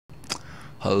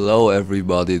Hello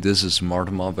everybody, this is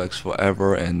Martin Movex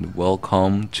Forever and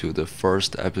welcome to the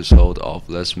first episode of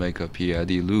Let's Make a PID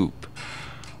Loop.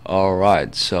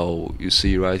 Alright, so you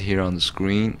see right here on the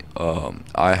screen,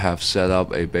 I have set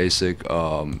up a basic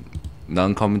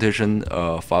non-competition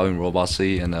file in Robot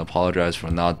C, and I apologize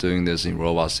for not doing this in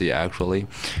Robot C actually,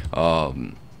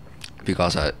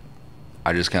 because I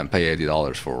just can't pay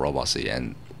 $80 for Robot C,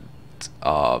 and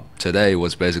today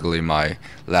was basically my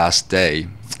last day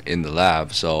in the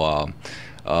lab. So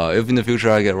if in the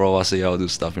future I get Robot C, I'll do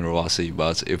stuff in Robot C,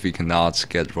 but if we cannot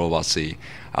get Robot C,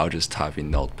 I'll just type in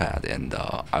Notepad, and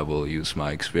I will use my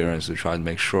experience to try to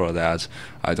make sure that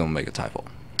I don't make a typo.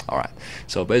 Alright,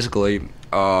 so basically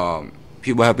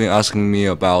people have been asking me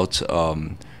about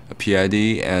a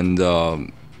PID, and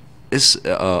it's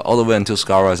all the way until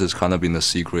Skyrise, it's kind of been a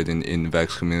secret in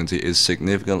VRC community. It's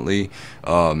significantly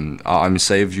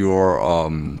save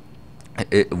your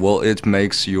it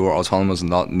makes your autonomous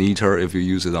lot neater if you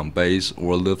use it on base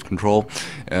or lift control.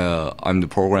 I'm the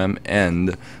program,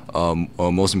 and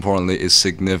most importantly, it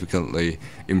significantly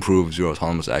improves your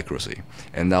autonomous accuracy,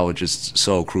 and that was just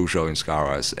so crucial in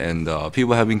Skyrise. And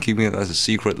people have been keeping it as a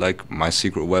secret, like my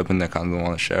secret weapon. I kind of don't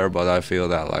want to share, but I feel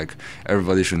that like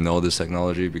everybody should know this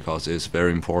technology because it's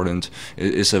very important.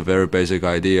 It's a very basic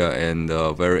idea and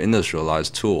a very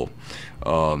industrialized tool.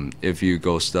 If you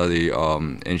go study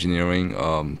engineering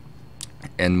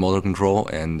and motor control,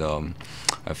 and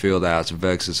I feel that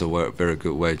VEX is a very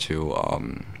good way to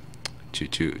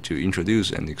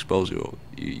introduce and expose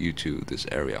you to this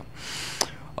area.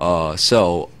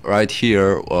 So right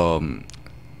here,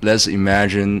 let's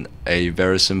imagine a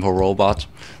very simple robot.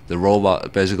 The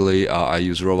robot, basically, I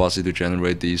use Robot C to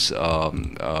generate these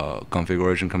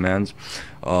configuration commands.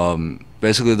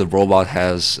 Basically, the robot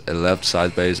has a left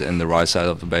side base and the right side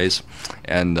of the base,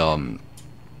 and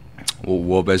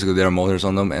well, basically there are motors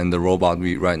on them. And the robot,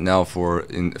 right now, for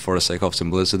the sake of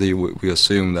simplicity, we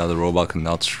assume that the robot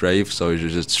cannot strafe, so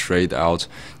it's just straight out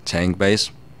tank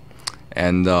base.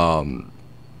 And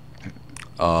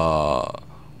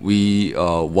we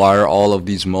wire all of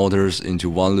these motors into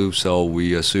one loop, so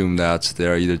we assume that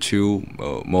there are either two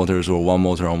motors or one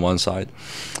motor on one side.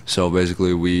 So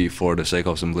basically, for the sake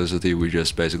of simplicity, we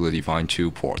just basically define two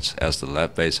ports as the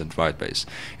left base and right base.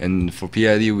 And for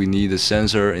PID, we need a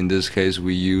sensor. In this case,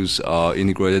 we use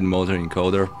integrated motor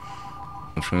encoder.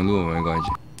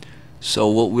 So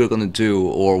what we're going to do,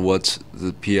 or what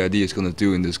the PID is going to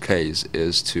do in this case,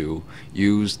 is to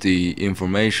use the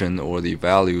information or the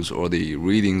values or the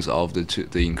readings of the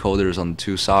encoders on the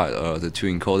two sides, the two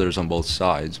encoders on both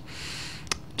sides,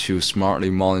 to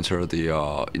smartly monitor the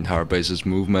entire base's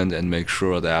movement and make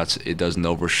sure that it doesn't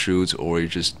overshoot, or it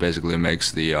just basically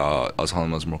makes the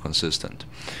autonomous more consistent.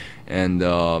 And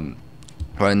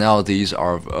right now, these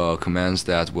are commands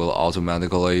that will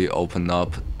automatically open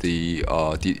up the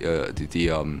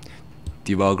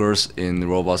debuggers in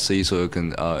Robot C, so you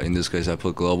can, in this case, I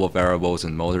put global variables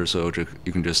and motors, so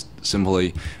you can just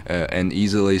simply and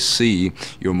easily see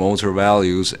your motor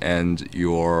values and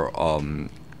your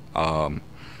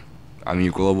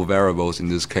your global variables, in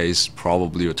this case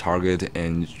probably your target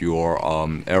and your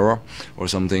error or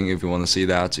something. If you want to see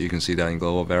that, you can see that in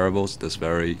global variables. That's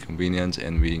very convenient,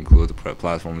 and we include the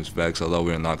platform with VEX, although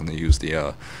we're not going to use the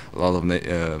a lot of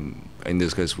in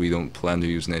this case we don't plan to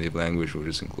use native language. We'll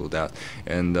just include that,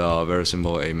 and very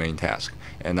simple, a main task.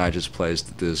 And I just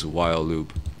placed this while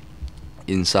loop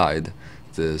inside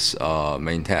this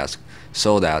main task,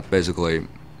 so that basically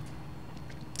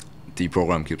the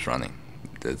program keeps running.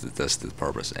 That's the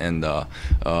purpose. And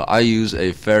I use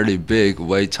a fairly big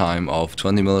wait time of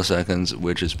 20 milliseconds,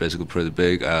 which is basically pretty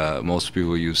big. Most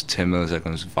people use 10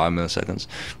 milliseconds, 5 milliseconds.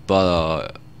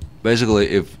 But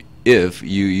basically, if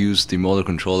you use the motor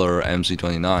controller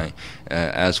MC29,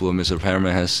 as what Mr.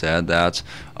 Perriman has said, that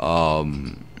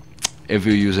if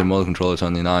you use a motor controller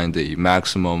 29, the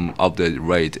maximum update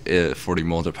rate for the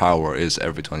motor power is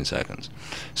every 20 seconds.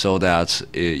 So that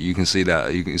you can see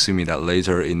me that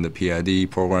later in the PID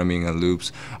programming and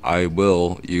loops, I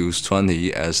will use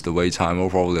 20 as the wait time, or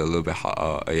probably a little bit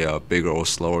a bigger or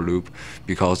slower loop,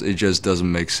 because it just doesn't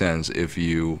make sense if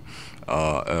you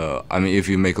if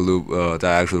you make a loop that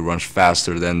actually runs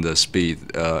faster than the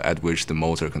speed at which the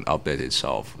motor can update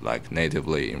itself, like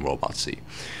natively in Robot C.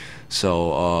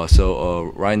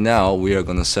 So right now we are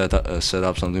gonna set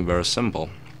up something very simple.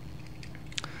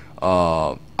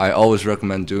 I always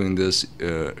recommend doing this,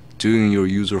 doing your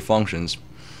user functions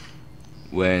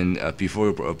when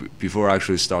before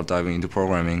actually start diving into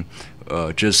programming,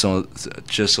 just so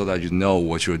that you know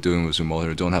what you're doing with your motor.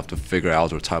 You don't have to figure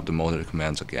out or type the motor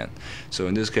commands again. So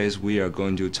in this case, we are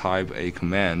going to type a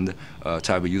command,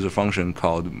 type a user function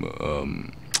called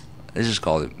let's just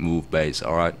call it move base.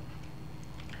 All right.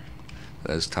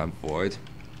 Let's type void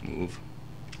move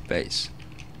base,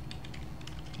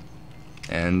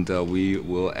 and we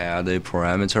will add a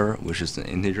parameter which is an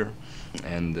integer,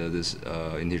 and this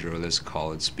integer, let's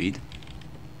call it speed.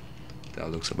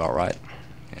 That looks about right,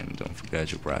 and don't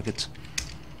forget your brackets.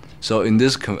 So in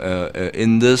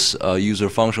this user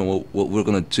function, what we're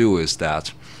gonna do is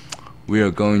that we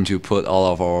are going to put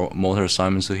all of our motor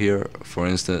assignments to here, for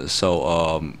instance,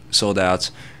 so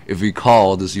that if we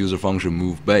call this user function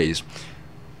move base,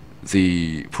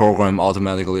 the program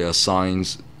automatically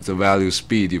assigns the value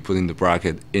speed you put in the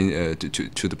bracket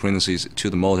to the parentheses to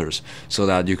the motors, so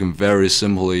that you can very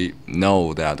simply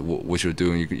know that what you're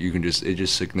doing. You can just, it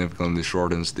just significantly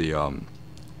shortens the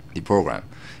program.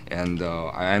 And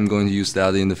I am going to use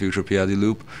that in the future PID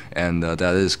loop, and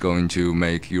that is going to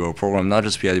make your program, not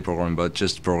just PID programming, but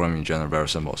just programming in general, very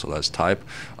simple. So let's type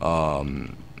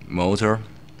motor,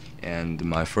 and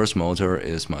my first motor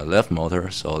is my left motor,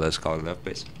 so let's call it left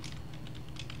base.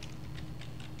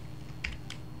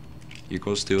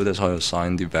 Equals to, that's how you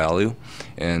assign the value,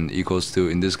 and equals to,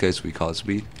 in this case we call it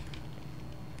speed.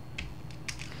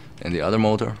 And the other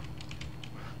motor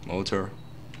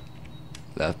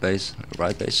left base,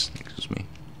 right base, excuse me,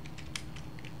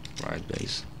 right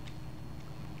base,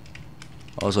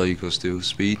 also equals to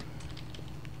speed.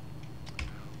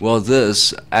 Well,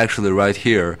 this actually right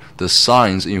here, the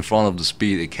signs in front of the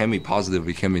speed, it can be positive,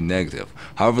 it can be negative.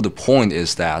 However, the point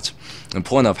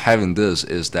of having this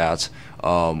is that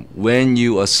when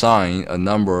you assign a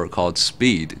number called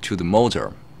speed to the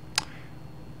motor,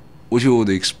 what you would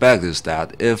expect is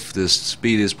that if this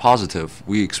speed is positive,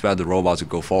 we expect the robot to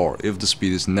go forward. If the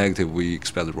speed is negative, we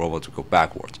expect the robot to go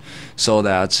backwards, so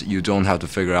that you don't have to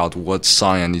figure out what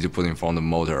sign I need to put in front of the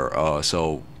motor.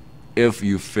 So if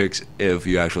you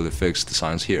actually fix the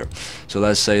signs here. So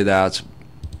let's say that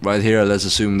right here, let's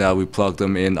assume that we plug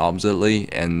them in oppositely,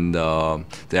 and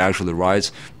they're actually right.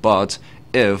 But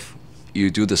if you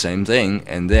do the same thing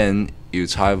and then you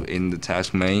type in the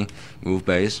task main move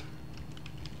base,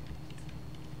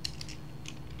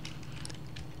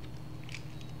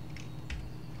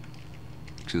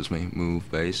 excuse me, move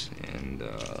base, and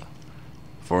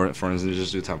for instance,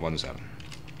 just do type 1 to 7.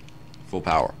 Full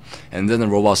power, and then the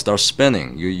robot starts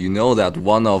spinning. You know that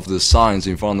one of the signs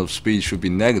in front of speed should be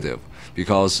negative,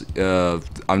 because the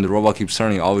robot keeps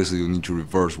turning. Obviously, you need to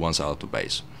reverse one side of the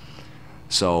base.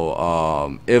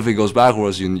 So if it goes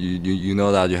backwards, you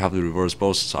know that you have to reverse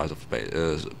both sides of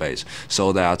the base,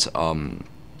 so that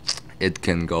it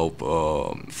can go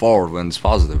forward when it's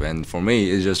positive. And for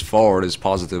me, it's just forward is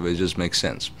positive. It just makes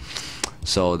sense.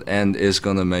 So, and it's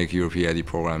gonna make your PID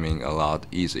programming a lot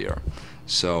easier.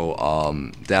 So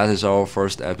that is our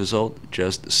first episode,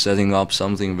 just setting up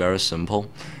something very simple.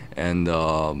 And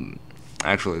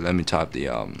actually, let me type the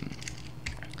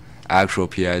actual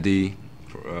PID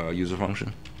user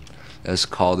function. Let's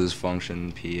call this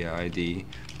function PID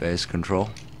base control.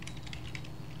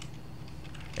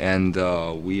 And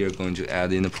we are going to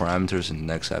add in the parameters in the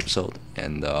next episode.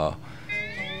 And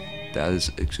that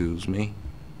is, excuse me,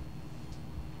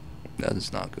 that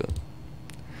is not good.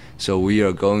 So we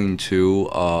are going to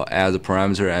add the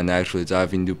parameter and actually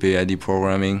dive into PID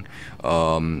programming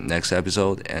next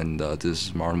episode. And this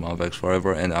is Martin of X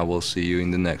Forever, and I will see you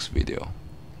in the next video.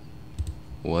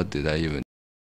 What did I even